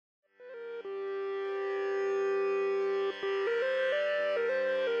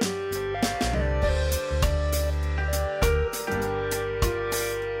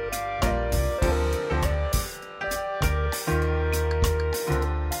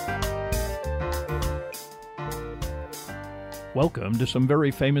Welcome to some very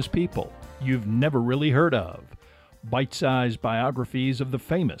famous people you've never really heard of. Bite-sized biographies of the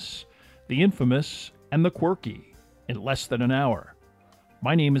famous, the infamous, and the quirky in less than an hour.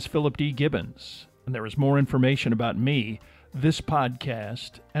 My name is Philip D. Gibbons, and there is more information about me, this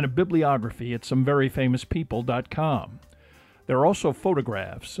podcast, and a bibliography at someveryfamouspeople.com. There are also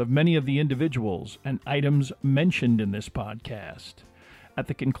photographs of many of the individuals and items mentioned in this podcast. At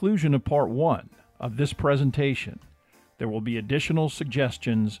the conclusion of part one of this presentation, there will be additional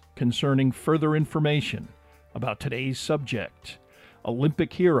suggestions concerning further information about today's subject,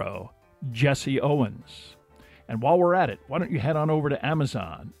 Olympic hero Jesse Owens. And while we're at it, why don't you head on over to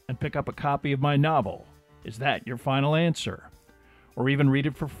Amazon and pick up a copy of my novel, Is That Your Final Answer? Or even read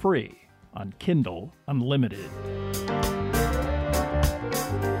it for free on Kindle Unlimited.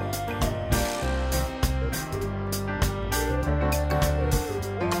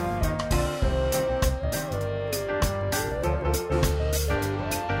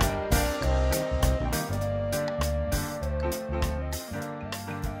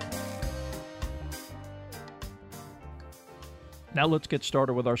 Now let's get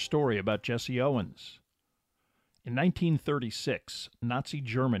started with our story about Jesse Owens. In 1936, Nazi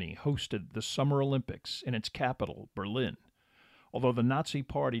Germany hosted the Summer Olympics in its capital, Berlin. Although the Nazi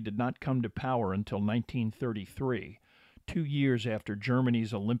Party did not come to power until 1933, 2 years after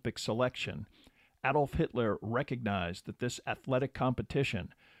Germany's Olympic selection, Adolf Hitler recognized that this athletic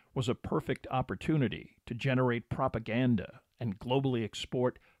competition was a perfect opportunity to generate propaganda and globally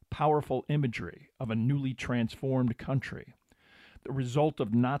export powerful imagery of a newly transformed country. The result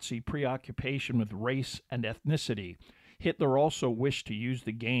of Nazi preoccupation with race and ethnicity, Hitler also wished to use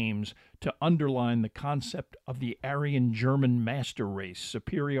the Games to underline the concept of the Aryan German master race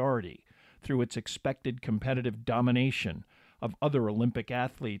superiority through its expected competitive domination of other Olympic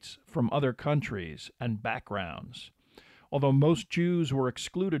athletes from other countries and backgrounds. Although most Jews were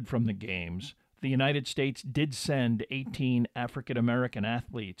excluded from the Games, the United States did send 18 African American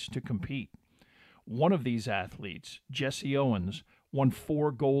athletes to compete. One of these athletes, Jesse Owens, won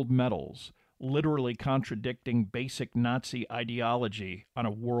 4 gold medals, literally contradicting basic Nazi ideology on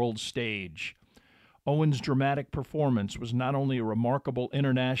a world stage. Owens' dramatic performance was not only a remarkable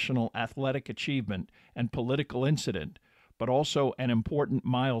international athletic achievement and political incident, but also an important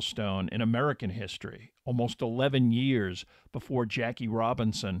milestone in American history, almost 11 years before Jackie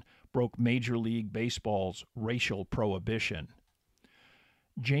Robinson broke Major League Baseball's racial prohibition.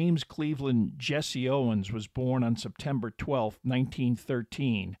 James Cleveland Jesse Owens was born on September 12,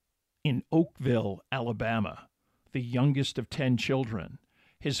 1913, in Oakville, Alabama, the youngest of 10 children.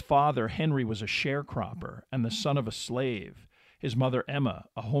 His father, Henry, was a sharecropper and the son of a slave. His mother, Emma,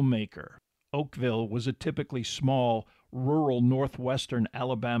 a homemaker. Oakville was a typically small, rural northwestern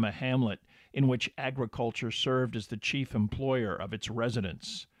Alabama hamlet in which agriculture served as the chief employer of its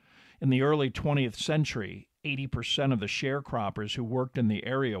residents. In the early 20th century, 80% of the sharecroppers who worked in the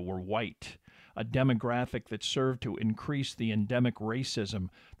area were white, a demographic that served to increase the endemic racism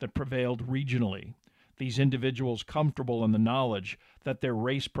that prevailed regionally. These individuals comfortable in the knowledge that their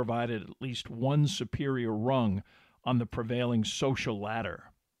race provided at least one superior rung on the prevailing social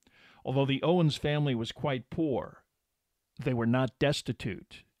ladder. Although the Owens family was quite poor, they were not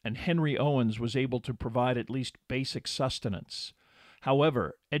destitute, and Henry Owens was able to provide at least basic sustenance.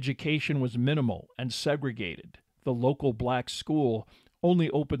 However, education was minimal and segregated. The local black school only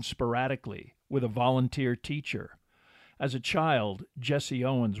opened sporadically with a volunteer teacher. As a child, Jesse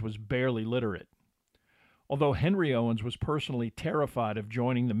Owens was barely literate. Although Henry Owens was personally terrified of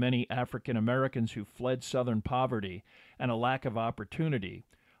joining the many African Americans who fled Southern poverty and a lack of opportunity,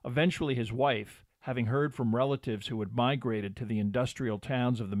 eventually his wife, having heard from relatives who had migrated to the industrial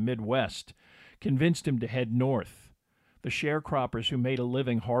towns of the Midwest, convinced him to head north. The sharecroppers who made a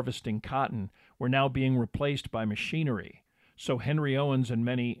living harvesting cotton were now being replaced by machinery, so Henry Owens and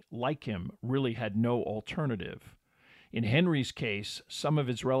many like him really had no alternative. In Henry's case, some of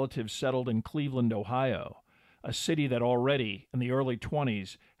his relatives settled in Cleveland, Ohio, a city that already, in the early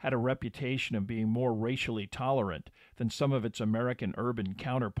 20s, had a reputation of being more racially tolerant than some of its American urban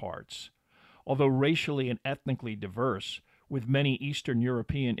counterparts. Although racially and ethnically diverse, with many Eastern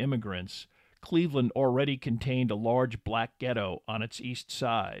European immigrants, Cleveland already contained a large black ghetto on its east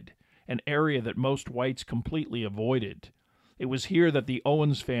side, an area that most whites completely avoided. It was here that the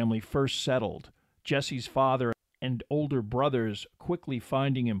Owens family first settled, Jesse's father and older brothers quickly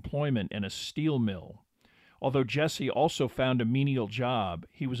finding employment in a steel mill. Although Jesse also found a menial job,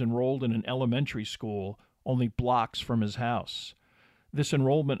 he was enrolled in an elementary school only blocks from his house. This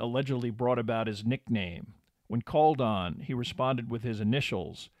enrollment allegedly brought about his nickname. When called on, he responded with his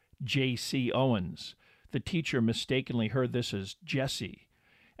initials, J.C. Owens. The teacher mistakenly heard this as Jesse,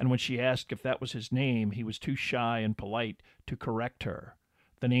 and when she asked if that was his name, he was too shy and polite to correct her.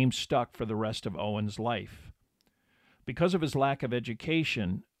 The name stuck for the rest of Owens' life. Because of his lack of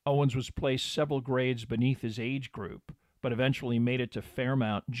education, Owens was placed several grades beneath his age group, but eventually made it to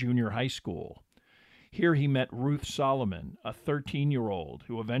Fairmount Junior High School. Here he met Ruth Solomon, a 13-year-old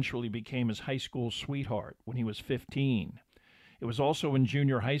who eventually became his high school sweetheart when he was 15. It was also in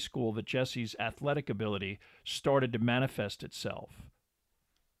junior high school that Jesse's athletic ability started to manifest itself,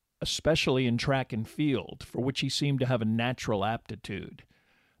 especially in track and field, for which he seemed to have a natural aptitude.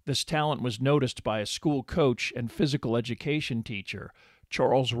 This talent was noticed by a school coach and physical education teacher,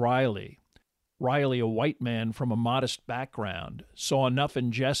 Charles Riley. Riley, a white man from a modest background, saw enough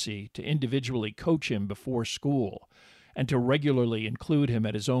in Jesse to individually coach him before school and to regularly include him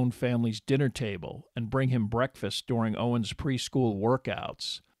at his own family's dinner table and bring him breakfast during Owens' preschool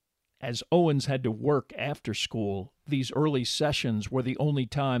workouts. As Owens had to work after school, these early sessions were the only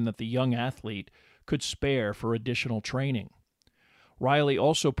time that the young athlete could spare for additional training. Riley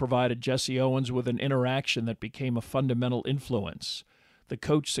also provided Jesse Owens with an interaction that became a fundamental influence. The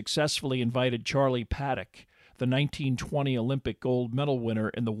coach successfully invited Charlie Paddock, the 1920 Olympic gold medal winner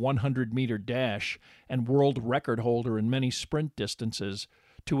in the 100-meter dash and world record holder in many sprint distances,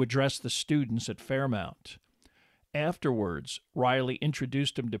 to address the students at Fairmount. Afterwards, Riley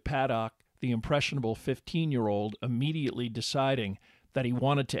introduced him to Paddock, the impressionable 15-year-old, immediately deciding that he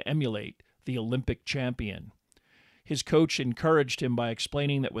wanted to emulate the Olympic champion. His coach encouraged him by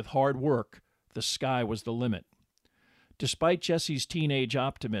explaining that with hard work, the sky was the limit. Despite Jesse's teenage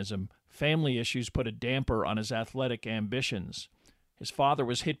optimism, family issues put a damper on his athletic ambitions. His father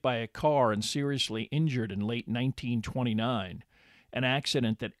was hit by a car and seriously injured in late 1929, an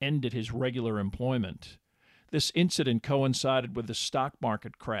accident that ended his regular employment. This incident coincided with the stock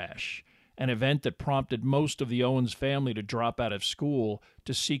market crash, an event that prompted most of the Owens family to drop out of school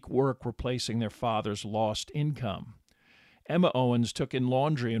to seek work replacing their father's lost income. Emma Owens took in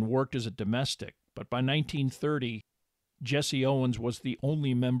laundry and worked as a domestic, but by 1930, Jesse Owens was the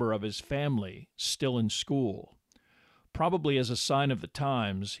only member of his family still in school. Probably as a sign of the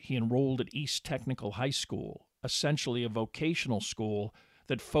times, he enrolled at East Technical High School, essentially a vocational school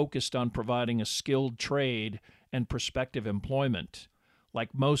that focused on providing a skilled trade and prospective employment.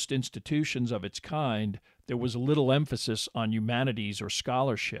 Like most institutions of its kind, there was little emphasis on humanities or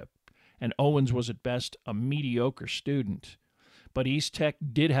scholarship, and Owens was at best a mediocre student. But East Tech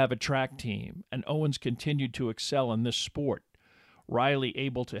did have a track team, and Owens continued to excel in this sport. Riley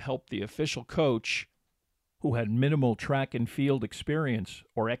able to help the official coach, who had minimal track and field experience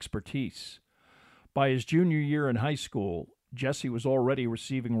or expertise. By his junior year in high school, Jesse was already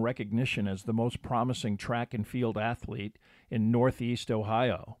receiving recognition as the most promising track and field athlete in Northeast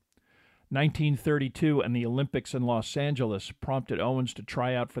Ohio. 1932 and the Olympics in Los Angeles prompted Owens to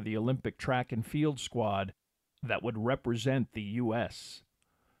try out for the Olympic track and field squad that would represent the U.S.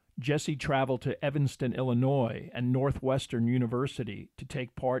 Jesse traveled to Evanston, Illinois, and Northwestern University to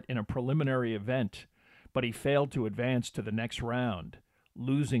take part in a preliminary event, but he failed to advance to the next round,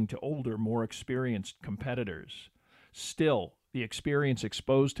 losing to older, more experienced competitors. Still, the experience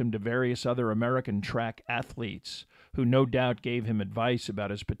exposed him to various other American track athletes, who no doubt gave him advice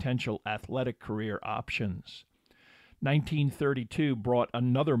about his potential athletic career options. 1932 brought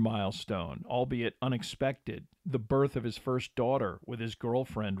another milestone, albeit unexpected, the birth of his first daughter with his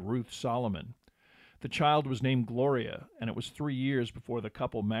girlfriend, Ruth Solomon. The child was named Gloria, and it was 3 years before the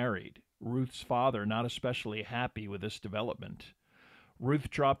couple married, Ruth's father not especially happy with this development.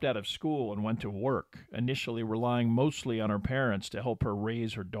 Ruth dropped out of school and went to work, initially relying mostly on her parents to help her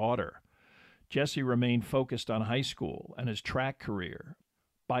raise her daughter. Jesse remained focused on high school and his track career.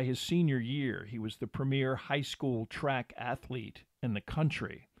 By his senior year, he was the premier high school track athlete in the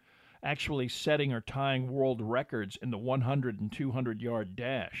country, actually setting or tying world records in the 100 and 200-yard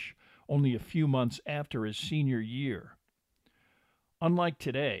dash only a few months after his senior year. Unlike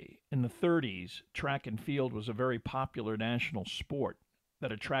today, in the 30s, track and field was a very popular national sport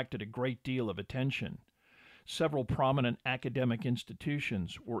that attracted a great deal of attention. Several prominent academic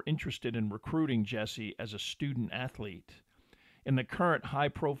institutions were interested in recruiting Jesse as a student athlete. In the current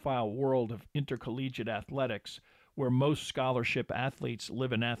high-profile world of intercollegiate athletics, where most scholarship athletes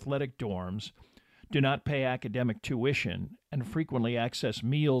live in athletic dorms, do not pay academic tuition, and frequently access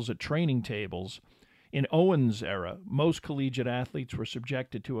meals at training tables, in Owens' era, most collegiate athletes were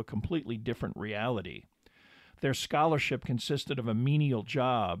subjected to a completely different reality. Their scholarship consisted of a menial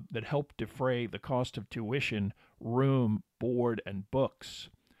job that helped defray the cost of tuition, room, board, and books.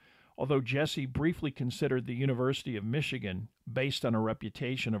 Although Jesse briefly considered the University of Michigan, based on a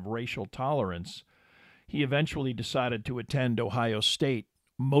reputation of racial tolerance, He eventually decided to attend Ohio State,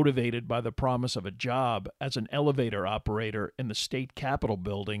 motivated by the promise of a job as an elevator operator in the state capitol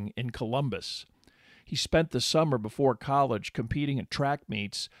building in Columbus. He spent the summer before college competing at track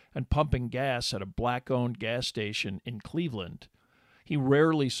meets and pumping gas at a black-owned gas station in Cleveland. He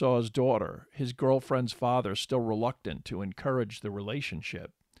rarely saw his daughter, his girlfriend's father still reluctant to encourage the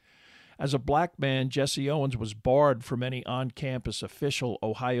relationship. As a black man, Jesse Owens was barred from any on-campus official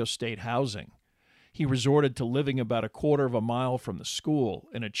Ohio State housing. He resorted to living about a quarter of a mile from the school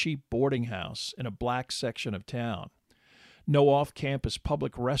in a cheap boarding house in a black section of town. No off-campus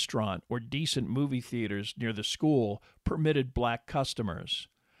public restaurant or decent movie theaters near the school permitted black customers.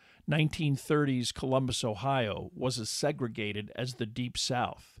 1930s Columbus, Ohio was as segregated as the Deep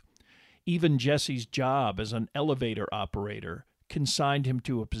South. Even Jesse's job as an elevator operator consigned him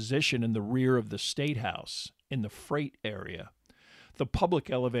to a position in the rear of the State House, in the freight area. The public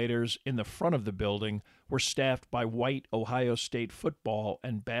elevators in the front of the building were staffed by white Ohio State football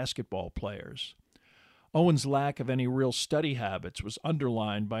and basketball players. Owens' lack of any real study habits was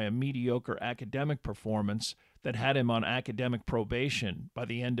underlined by a mediocre academic performance that had him on academic probation by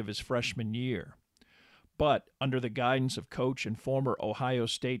the end of his freshman year. But under the guidance of coach and former Ohio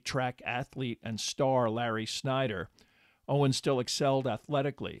State track athlete and star Larry Snyder, Owens still excelled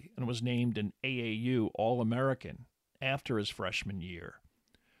athletically and was named an AAU All-American after his freshman year.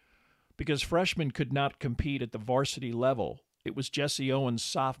 Because freshmen could not compete at the varsity level, it was Jesse Owens'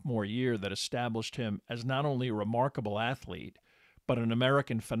 sophomore year that established him as not only a remarkable athlete, but an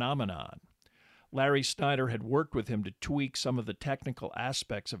American phenomenon. Larry Snyder had worked with him to tweak some of the technical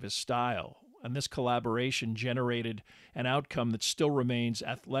aspects of his style, and this collaboration generated an outcome that still remains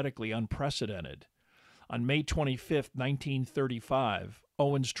athletically unprecedented. On May 25, 1935,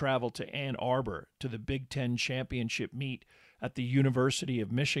 Owens traveled to Ann Arbor to the Big Ten Championship meet at the University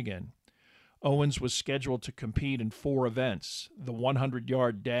of Michigan. Owens was scheduled to compete in 4 events: the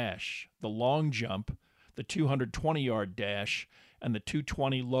 100-yard dash, the long jump, the 220-yard dash, and the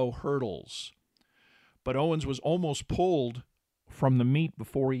 220 low hurdles. But Owens was almost pulled from the meet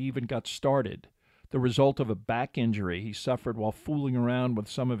before he even got started, the result of a back injury he suffered while fooling around with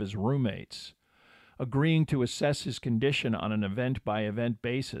some of his roommates. Agreeing to assess his condition on an event-by-event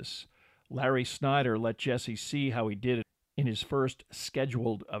basis, Larry Snyder let Jesse see how he did in his first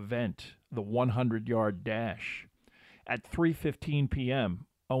scheduled event, the 100-yard dash. At 3:15 p.m.,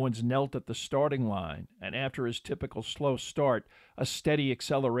 Owens knelt at the starting line, and after his typical slow start, a steady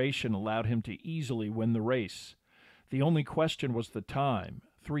acceleration allowed him to easily win the race. The only question was the time,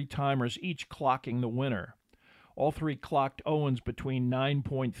 3 timers each clocking the winner. All 3 clocked Owens between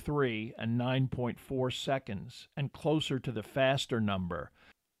 9.3 and 9.4 seconds, and closer to the faster number.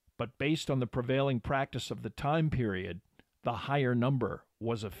 But based on the prevailing practice of the time period, the higher number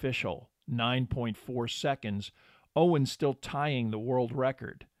was official, 9.4 seconds, Owens still tying the world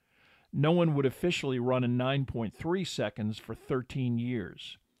record. No one would officially run in 9.3 seconds for 13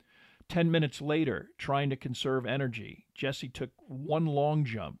 years. 10 minutes later, trying to conserve energy, Jesse took 1 long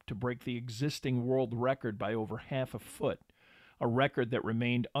jump to break the existing world record by over half a foot, a record that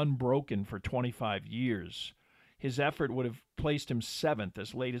remained unbroken for 25 years. His effort would have placed him 7th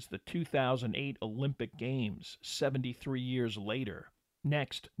as late as the 2008 Olympic Games, 73 years later.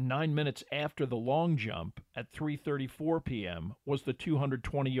 Next, 9 minutes after the long jump, at 3:34 p.m., was the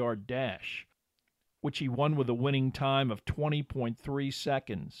 220-yard dash, which he won with a winning time of 20.3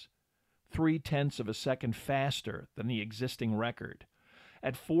 seconds, 0.3 of a second faster than the existing record.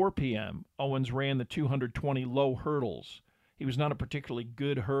 At 4 p.m., Owens ran the 220 low hurdles. He was not a particularly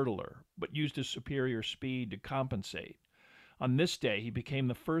good hurdler, but used his superior speed to compensate. On this day, he became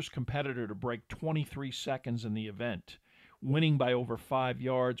the first competitor to break 23 seconds in the event, winning by over 5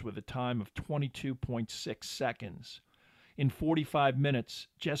 yards with a time of 22.6 seconds. In 45 minutes,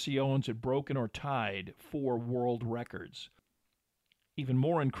 Jesse Owens had broken or tied 4 world records. Even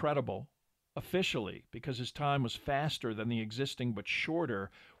more incredible, officially, because his time was faster than the existing but shorter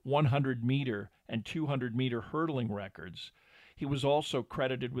 100-meter and 200-meter hurdling records, he was also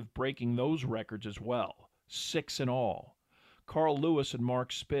credited with breaking those records as well, 6 in all. Carl Lewis and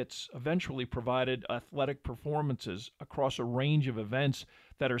Mark Spitz eventually provided athletic performances across a range of events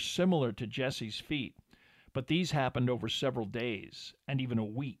that are similar to Jesse's feat, but these happened over several days and even a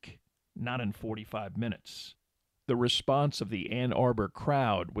week, not in 45 minutes. The response of the Ann Arbor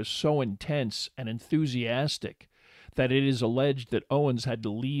crowd was so intense and enthusiastic that it is alleged that Owens had to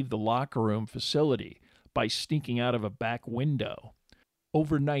leave the locker room facility by sneaking out of a back window.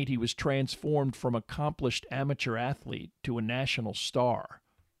 Overnight, he was transformed from accomplished amateur athlete to a national star.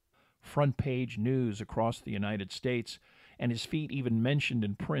 Front-page news across the United States, and his feat even mentioned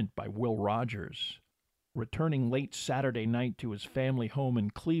in print by Will Rogers. returning late Saturday night to his family home in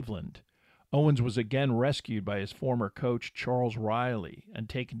Cleveland, Owens was again rescued by his former coach, Charles Riley, and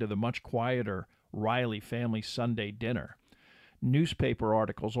taken to the much quieter Riley family Sunday dinner. Newspaper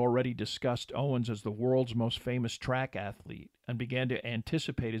articles already discussed Owens as the world's most famous track athlete and began to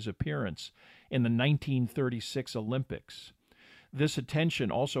anticipate his appearance in the 1936 Olympics. This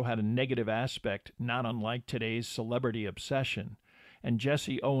attention also had a negative aspect not unlike today's celebrity obsession, and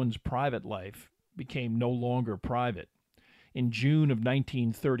Jesse Owens' private life became no longer private. In June of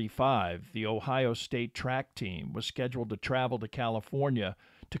 1935, the Ohio State track team was scheduled to travel to California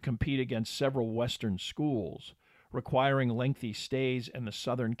to compete against several Western schools, requiring lengthy stays in the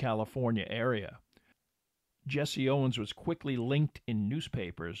Southern California area. Jesse Owens was quickly linked in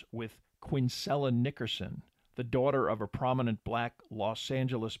newspapers with Quincella Nickerson, the daughter of a prominent black Los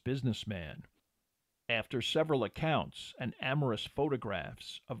Angeles businessman. After several accounts and amorous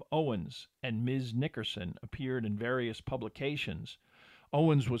photographs of Owens and Ms. Nickerson appeared in various publications,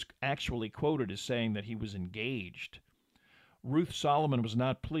 Owens was actually quoted as saying that he was engaged. Ruth Solomon was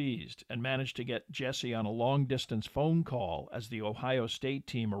not pleased and managed to get Jesse on a long-distance phone call as the Ohio State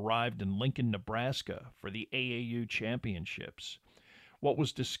team arrived in Lincoln, Nebraska for the AAU championships. What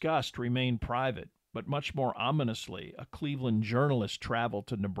was discussed remained private, but much more ominously, a Cleveland journalist traveled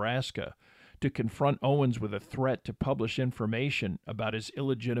to Nebraska to confront Owens with a threat to publish information about his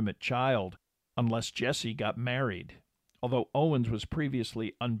illegitimate child unless Jesse got married. Although Owens was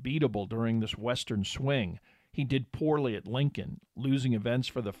previously unbeatable during this Western swing, he did poorly at Lincoln, losing events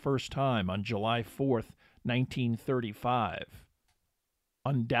for the first time on July 4, 1935.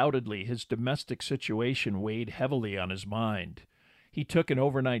 Undoubtedly, his domestic situation weighed heavily on his mind. He took an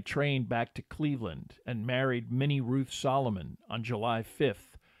overnight train back to Cleveland and married Minnie Ruth Solomon on July 5,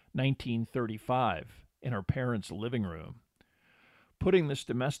 1935, in her parents' living room. Putting this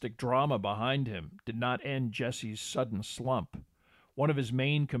domestic drama behind him did not end Jesse's sudden slump. One of his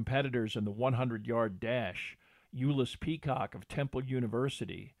main competitors in the 100-yard dash, Euless Peacock of Temple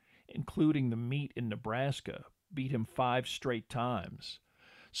University, including the meet in Nebraska, beat him 5 straight times.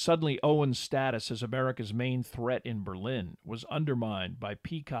 Suddenly, Owens' status as America's main threat in Berlin was undermined by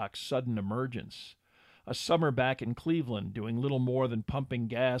Peacock's sudden emergence. A summer back in Cleveland, doing little more than pumping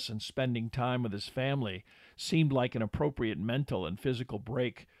gas and spending time with his family, seemed like an appropriate mental and physical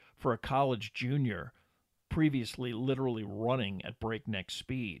break for a college junior, previously literally running at breakneck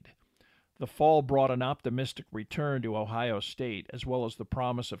speed. The fall brought an optimistic return to Ohio State, as well as the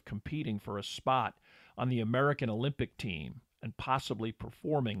promise of competing for a spot on the American Olympic team and possibly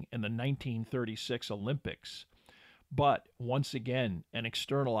performing in the 1936 Olympics. But, once again, an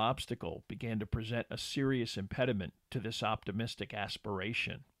external obstacle began to present a serious impediment to this optimistic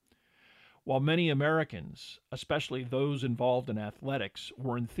aspiration. While many Americans, especially those involved in athletics,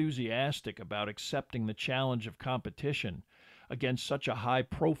 were enthusiastic about accepting the challenge of competition against such a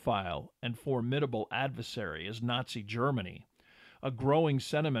high-profile and formidable adversary as Nazi Germany, a growing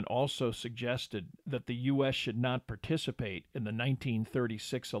sentiment also suggested that the U.S. should not participate in the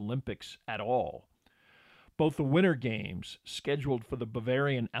 1936 Olympics at all. Both the Winter Games, scheduled for the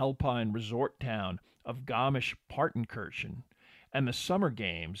Bavarian alpine resort town of Garmisch-Partenkirchen, and the Summer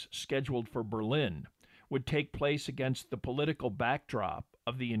Games, scheduled for Berlin, would take place against the political backdrop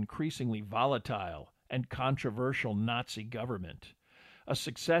of the increasingly volatile and controversial Nazi government. A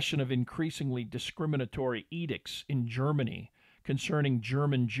succession of increasingly discriminatory edicts in Germany concerning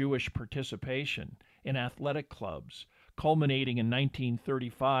German Jewish participation in athletic clubs, culminating in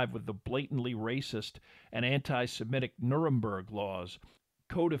 1935 with the blatantly racist and anti-Semitic Nuremberg laws,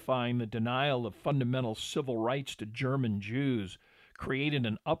 codifying the denial of fundamental civil rights to German Jews, created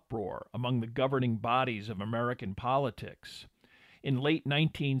an uproar among the governing bodies of American politics. In late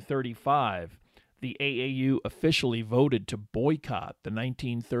 1935, the AAU officially voted to boycott the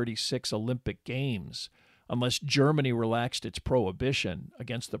 1936 Olympic Games unless Germany relaxed its prohibition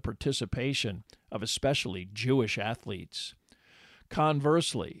against the participation of especially Jewish athletes.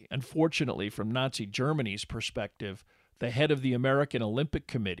 Conversely, and fortunately from Nazi Germany's perspective, the head of the American Olympic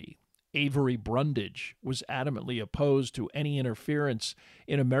Committee, Avery Brundage, was adamantly opposed to any interference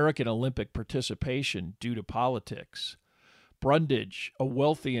in American Olympic participation due to politics. Brundage, a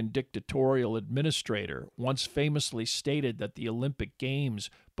wealthy and dictatorial administrator, once famously stated that the Olympic Games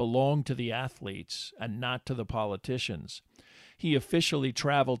belonged to the athletes and not to the politicians. He officially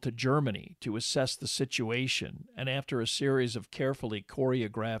traveled to Germany to assess the situation, and after a series of carefully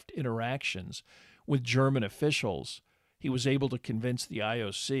choreographed interactions with German officials, he was able to convince the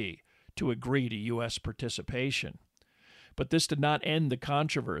IOC to agree to U.S. participation. But this did not end the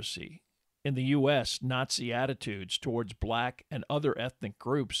controversy. In the U.S., Nazi attitudes towards black and other ethnic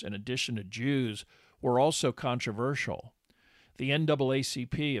groups, in addition to Jews, were also controversial. The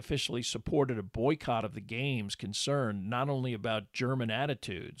NAACP officially supported a boycott of the games, concerned not only about German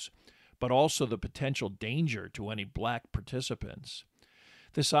attitudes, but also the potential danger to any black participants.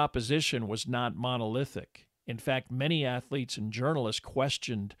 This opposition was not monolithic. In fact, many athletes and journalists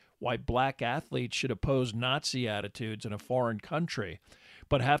questioned why black athletes should oppose Nazi attitudes in a foreign country,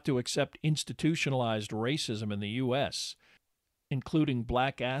 but have to accept institutionalized racism in the U.S., including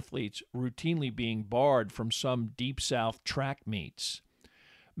black athletes routinely being barred from some Deep South track meets.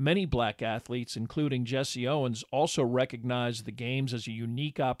 Many black athletes, including Jesse Owens, also recognized the Games as a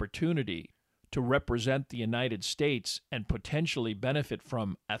unique opportunity to represent the United States and potentially benefit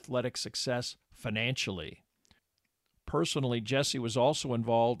from athletic success financially. Personally, Jesse was also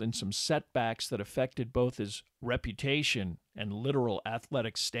involved in some setbacks that affected both his reputation and literal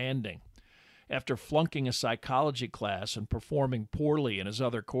athletic standing. After flunking a psychology class and performing poorly in his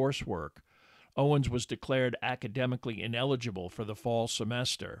other coursework, Owens was declared academically ineligible for the fall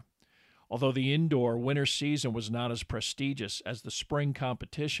semester. Although the indoor winter season was not as prestigious as the spring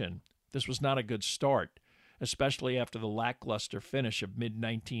competition, this was not a good start, especially after the lackluster finish of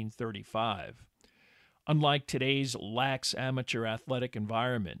mid-1935. Unlike today's lax amateur athletic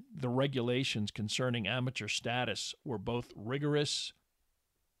environment, the regulations concerning amateur status were both rigorous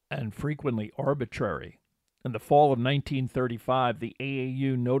and frequently arbitrary. In the fall of 1935, the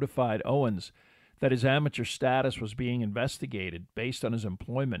AAU notified Owens that his amateur status was being investigated based on his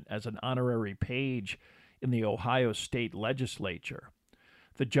employment as an honorary page in the Ohio State Legislature.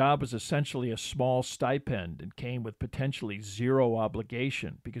 The job was essentially a small stipend and came with potentially zero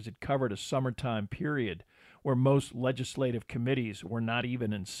obligation because it covered a summertime period where most legislative committees were not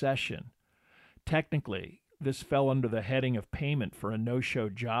even in session. Technically, this fell under the heading of payment for a no-show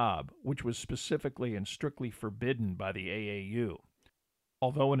job, which was specifically and strictly forbidden by the AAU.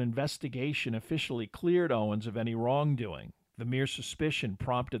 Although an investigation officially cleared Owens of any wrongdoing, the mere suspicion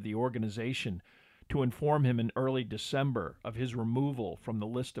prompted the organization to inform him in early December of his removal from the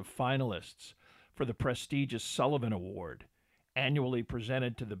list of finalists for the prestigious Sullivan Award, annually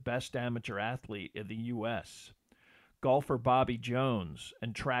presented to the best amateur athlete in the U.S. Golfer Bobby Jones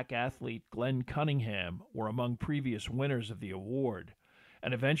and track athlete Glenn Cunningham were among previous winners of the award,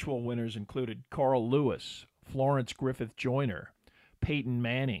 and eventual winners included Carl Lewis, Florence Griffith Joyner, Peyton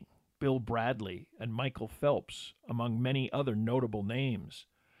Manning, Bill Bradley, and Michael Phelps, among many other notable names.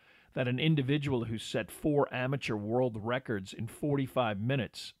 That an individual who set 4 amateur world records in 45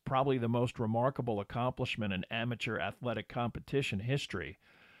 minutes, probably the most remarkable accomplishment in amateur athletic competition history,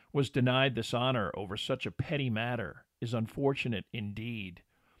 was denied this honor over such a petty matter is unfortunate indeed.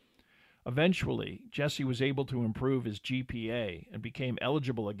 Eventually, Jesse was able to improve his GPA and became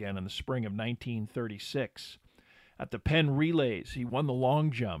eligible again in the spring of 1936. At the Penn Relays, he won the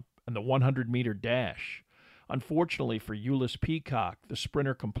long jump and the 100-meter dash. Unfortunately for Ulyss Peacock, the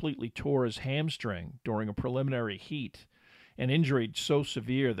sprinter completely tore his hamstring during a preliminary heat, an injury so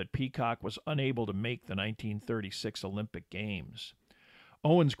severe that Peacock was unable to make the 1936 Olympic Games.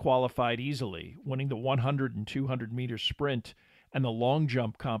 Owens qualified easily, winning the 100 and 200-meter sprint and the long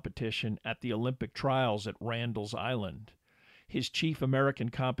jump competition at the Olympic trials at Randall's Island. His chief American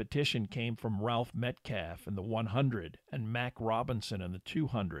competition came from Ralph Metcalfe in the 100 and Mac Robinson in the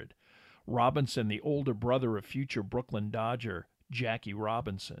 200. Robinson, the older brother of future Brooklyn Dodger Jackie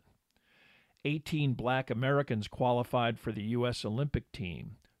Robinson. 18 black Americans qualified for the U.S. Olympic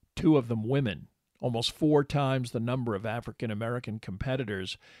team, 2 of them women, almost 4 times the number of African American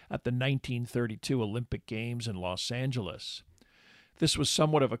competitors at the 1932 Olympic Games in Los Angeles. This was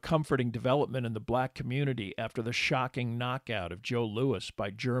somewhat of a comforting development in the black community after the shocking knockout of Joe Louis by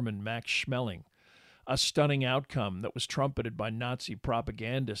German Max Schmeling, a stunning outcome that was trumpeted by Nazi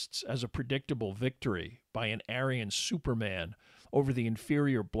propagandists as a predictable victory by an Aryan Superman over the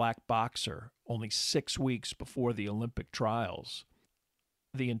inferior black boxer only 6 weeks before the Olympic trials.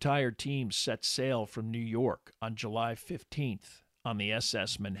 The entire team set sail from New York on July 15th on the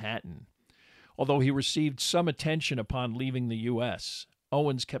SS Manhattan. Although he received some attention upon leaving the U.S.,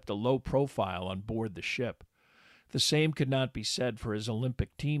 Owens kept a low profile on board the ship. The same could not be said for his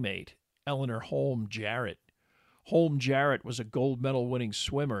Olympic teammate, Eleanor Holm Jarrett. Holm Jarrett was a gold medal-winning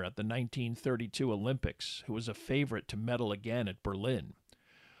swimmer at the 1932 Olympics who was a favorite to medal again at Berlin.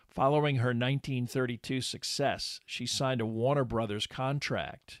 Following her 1932 success, she signed a Warner Brothers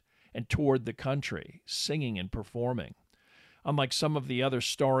contract and toured the country, singing and performing. Unlike some of the other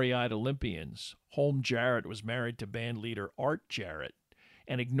starry-eyed Olympians, Holm Jarrett was married to bandleader Art Jarrett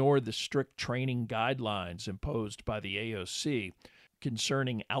and ignored the strict training guidelines imposed by the AOC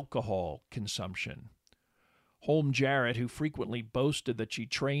concerning alcohol consumption. Holm Jarrett, who frequently boasted that she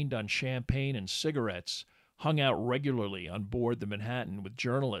trained on champagne and cigarettes, hung out regularly on board the Manhattan with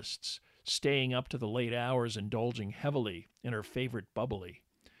journalists, staying up to the late hours indulging heavily in her favorite bubbly.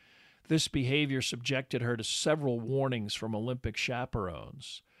 This behavior subjected her to several warnings from Olympic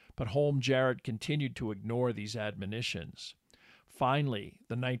chaperones, but Holm Jarrett continued to ignore these admonitions. Finally,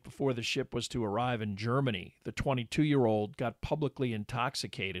 the night before the ship was to arrive in Germany, the 22-year-old got publicly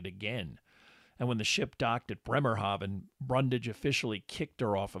intoxicated again, and when the ship docked at Bremerhaven, Brundage officially kicked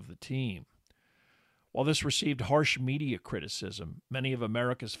her off of the team. While this received harsh media criticism, many of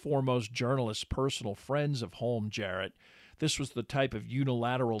America's foremost journalists, personal friends of Holm Jarrett, this was the type of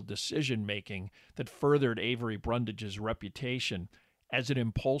unilateral decision-making that furthered Avery Brundage's reputation as an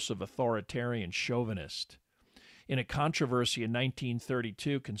impulsive authoritarian chauvinist. In a controversy in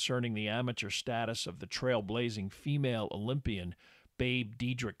 1932 concerning the amateur status of the trailblazing female Olympian Babe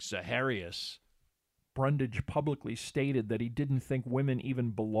Dietrich Zaharias, Brundage publicly stated that he didn't think women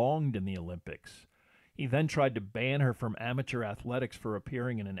even belonged in the Olympics. He then tried to ban her from amateur athletics for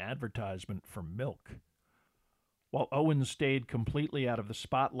appearing in an advertisement for milk. While Owens stayed completely out of the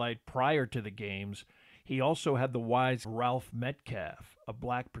spotlight prior to the Games, he also had the wise Ralph Metcalfe, a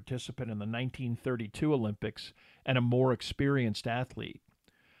black participant in the 1932 Olympics and a more experienced athlete.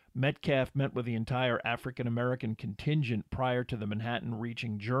 Metcalfe met with the entire African-American contingent prior to the Manhattan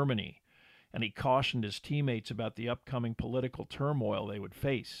reaching Germany, and he cautioned his teammates about the upcoming political turmoil they would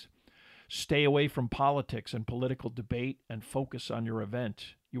face. Stay away from politics and political debate and focus on your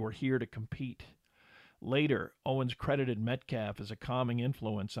event. You are here to compete. Later, Owens credited Metcalfe as a calming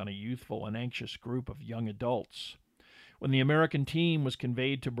influence on a youthful and anxious group of young adults. When the American team was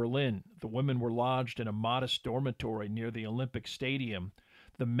conveyed to Berlin, the women were lodged in a modest dormitory near the Olympic Stadium,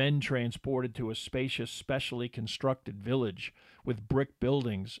 the men transported to a spacious, specially constructed village with brick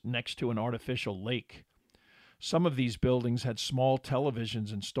buildings next to an artificial lake. Some of these buildings had small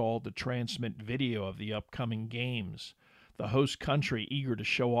televisions installed to transmit video of the upcoming games, the host country eager to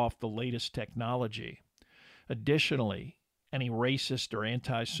show off the latest technology. Additionally, any racist or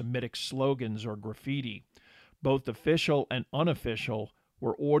anti-Semitic slogans or graffiti, both official and unofficial,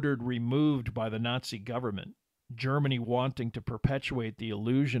 were ordered removed by the Nazi government, Germany wanting to perpetuate the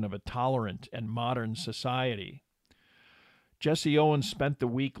illusion of a tolerant and modern society. Jesse Owens spent the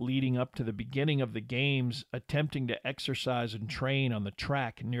week leading up to the beginning of the Games attempting to exercise and train on the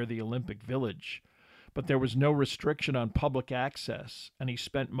track near the Olympic Village, but there was no restriction on public access, and he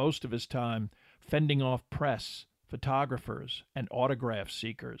spent most of his time fending off press, photographers, and autograph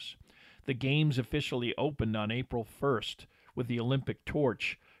seekers. The Games officially opened on April 1st, with the Olympic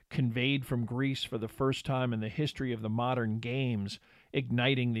torch, conveyed from Greece for the first time in the history of the modern Games,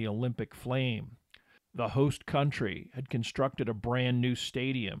 igniting the Olympic flame. The host country had constructed a brand new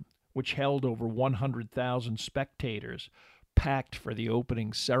stadium, which held over 100,000 spectators, packed for the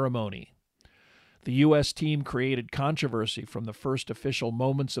opening ceremony. The U.S. team created controversy from the first official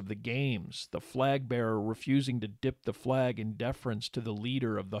moments of the Games, the flag bearer refusing to dip the flag in deference to the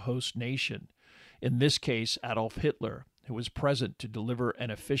leader of the host nation, in this case Adolf Hitler, who was present to deliver an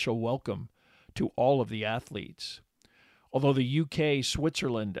official welcome to all of the athletes. Although the UK,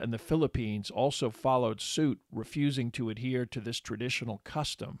 Switzerland, and the Philippines also followed suit, refusing to adhere to this traditional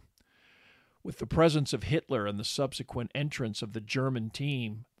custom. With the presence of Hitler and the subsequent entrance of the German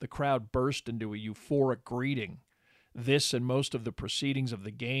team, the crowd burst into a euphoric greeting. This and most of the proceedings of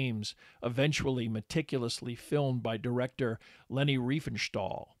the Games, eventually meticulously filmed by director Leni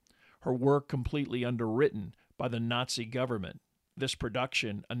Riefenstahl, her work completely underwritten by the Nazi government. This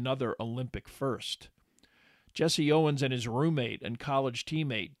production, another Olympic first. Jesse Owens and his roommate and college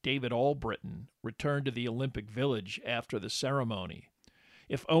teammate David Albritton returned to the Olympic Village after the ceremony.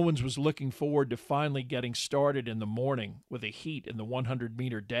 If Owens was looking forward to finally getting started in the morning with a heat in the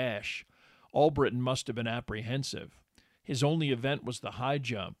 100-meter dash, Albritton must have been apprehensive. His only event was the high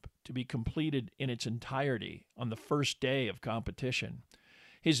jump, to be completed in its entirety on the first day of competition.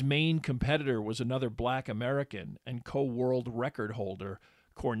 His main competitor was another black American and co-world record holder,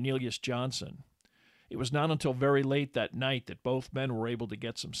 Cornelius Johnson. It was not until very late that night that both men were able to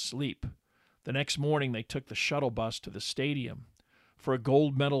get some sleep. The next morning they took the shuttle bus to the stadium. For a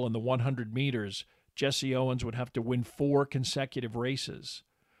gold medal in the 100 meters, Jesse Owens would have to win 4 consecutive races.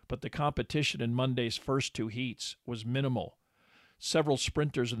 But the competition in Monday's first 2 heats was minimal. Several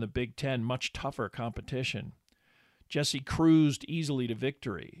sprinters in the Big Ten, much tougher competition. Jesse cruised easily to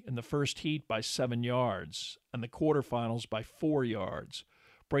victory in the first heat by 7 yards and the quarterfinals by 4 yards,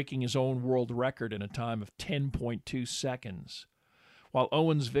 breaking his own world record in a time of 10.2 seconds. While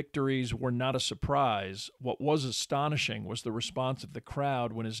Owens' victories were not a surprise, what was astonishing was the response of the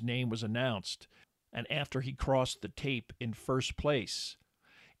crowd when his name was announced. and after he crossed the tape in first place,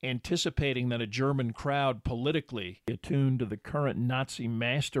 anticipating that a German crowd politically attuned to the current Nazi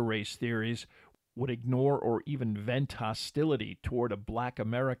master race theories would ignore or even vent hostility toward a black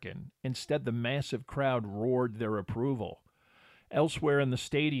American. Instead, the massive crowd roared their approval. Elsewhere in the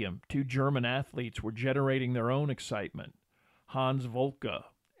stadium, two German athletes were generating their own excitement. Hans Volke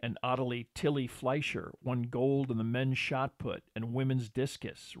and Ottilie Tilly Fleischer won gold in the men's shot put and women's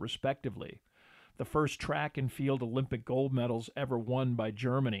discus, respectively, the first track and field Olympic gold medals ever won by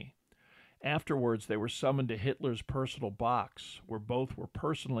Germany. Afterwards, they were summoned to Hitler's personal box, where both were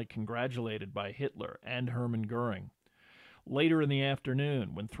personally congratulated by Hitler and Hermann Goering. Later in the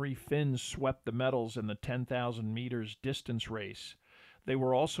afternoon, when three Finns swept the medals in the 10,000 meters distance race, they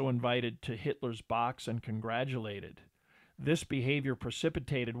were also invited to Hitler's box and congratulated. This behavior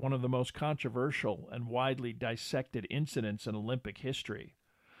precipitated one of the most controversial and widely dissected incidents in Olympic history.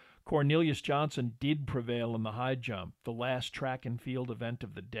 Cornelius Johnson did prevail in the high jump, the last track and field event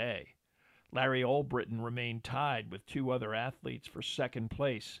of the day. Larry Albritton remained tied with two other athletes for second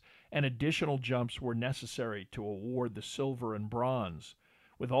place, and additional jumps were necessary to award the silver and bronze,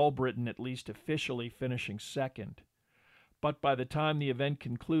 with Albritton at least officially finishing second. But by the time the event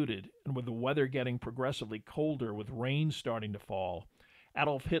concluded, and with the weather getting progressively colder with rain starting to fall,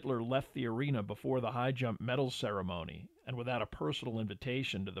 Adolf Hitler left the arena before the high jump medal ceremony, and without a personal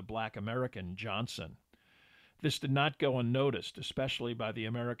invitation to the black American Johnson. This did not go unnoticed, especially by the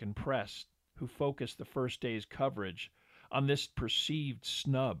American press, who focused the first day's coverage on this perceived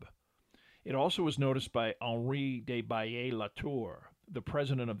snub. It also was noticed by Henri de Baillet-Latour, the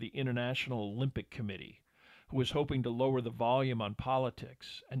president of the International Olympic Committee, who was hoping to lower the volume on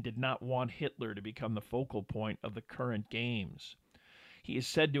politics and did not want Hitler to become the focal point of the current games. He is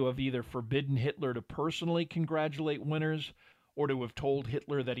said to have either forbidden Hitler to personally congratulate winners or to have told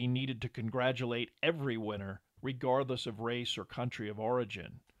Hitler that he needed to congratulate every winner, regardless of race or country of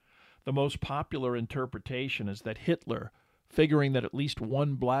origin. The most popular interpretation is that Hitler, figuring that at least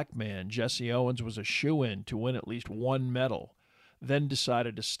one black man, Jesse Owens, was a shoo-in to win at least one medal, then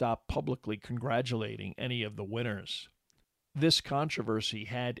decided to stop publicly congratulating any of the winners. This controversy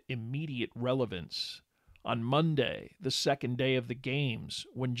had immediate relevance. On Monday, the second day of the Games,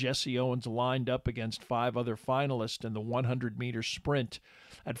 when Jesse Owens lined up against five other finalists in the 100-meter sprint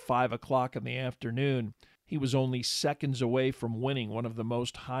at 5 o'clock in the afternoon, he was only seconds away from winning one of the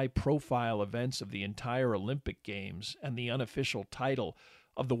most high-profile events of the entire Olympic Games and the unofficial title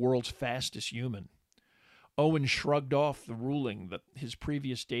of the world's fastest human. Owens shrugged off the ruling that his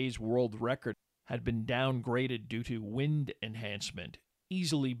previous day's world record had been downgraded due to wind enhancement,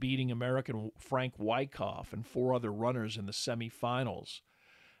 easily beating American Frank Wyckoff and four other runners in the semifinals.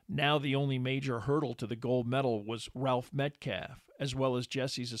 Now the only major hurdle to the gold medal was Ralph Metcalfe, as well as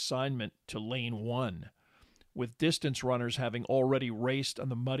Jesse's assignment to lane 1. With distance runners having already raced on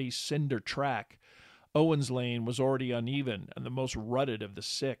the muddy cinder track, Owens' lane was already uneven and the most rutted of the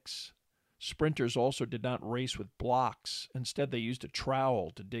 6. Sprinters also did not race with blocks. Instead, they used a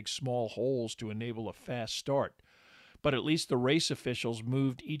trowel to dig small holes to enable a fast start. But at least the race officials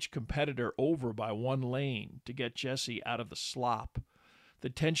moved each competitor over by one lane to get Jesse out of the slop.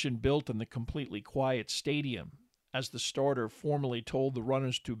 The tension built in the completely quiet stadium as the starter formally told the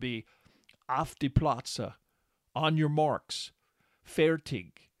runners to be auf die Plätze, on your marks,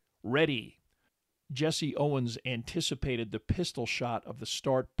 fertig, ready. Jesse Owens anticipated the pistol shot of the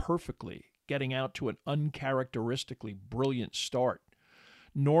start perfectly, getting out to an uncharacteristically brilliant start.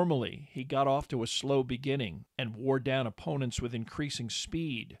 Normally, he got off to a slow beginning and wore down opponents with increasing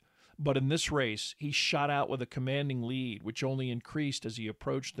speed, but in this race, he shot out with a commanding lead, which only increased as he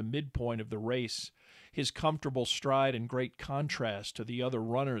approached the midpoint of the race, his comfortable stride in great contrast to the other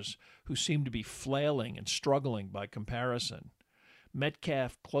runners who seemed to be flailing and struggling by comparison.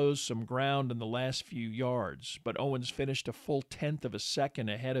 Metcalfe closed some ground in the last few yards, but Owens finished a full 1/10 of a second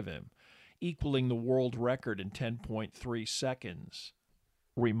ahead of him, equaling the world record in 10.3 seconds.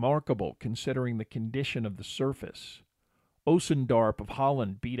 Remarkable considering the condition of the surface. Osendarp of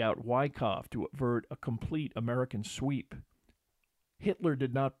Holland beat out Wyckoff to avert a complete American sweep. Hitler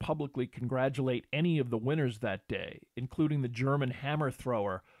did not publicly congratulate any of the winners that day, including the German hammer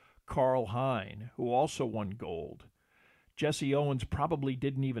thrower Karl Hein, who also won gold. Jesse Owens probably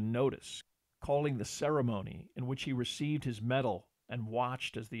didn't even notice, calling the ceremony in which he received his medal and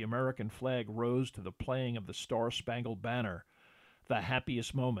watched as the American flag rose to the playing of the Star-Spangled Banner, the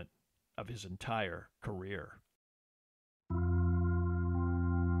happiest moment of his entire career.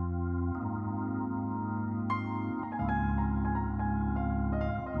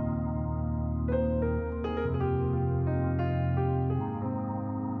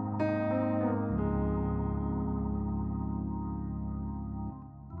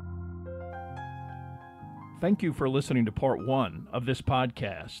 Thank you for listening to part 1 of this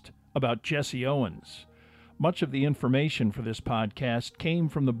podcast about Jesse Owens. Much of the information for this podcast came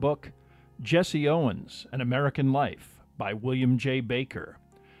from the book Jesse Owens, An American Life by William J. Baker,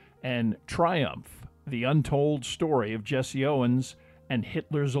 and Triumph, The Untold Story of Jesse Owens and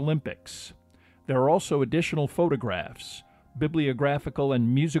Hitler's Olympics. There are also additional photographs, bibliographical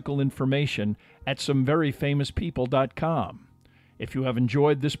and musical information at someveryfamouspeople.com. If you have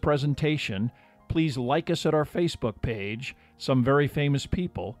enjoyed this presentation, please like us at our Facebook page, Some Very Famous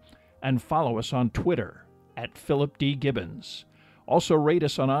People, and follow us on Twitter at Philip D. Gibbons. Also rate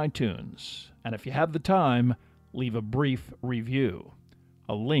us on iTunes, and if you have the time, leave a brief review.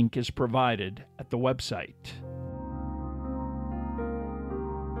 A link is provided at the website.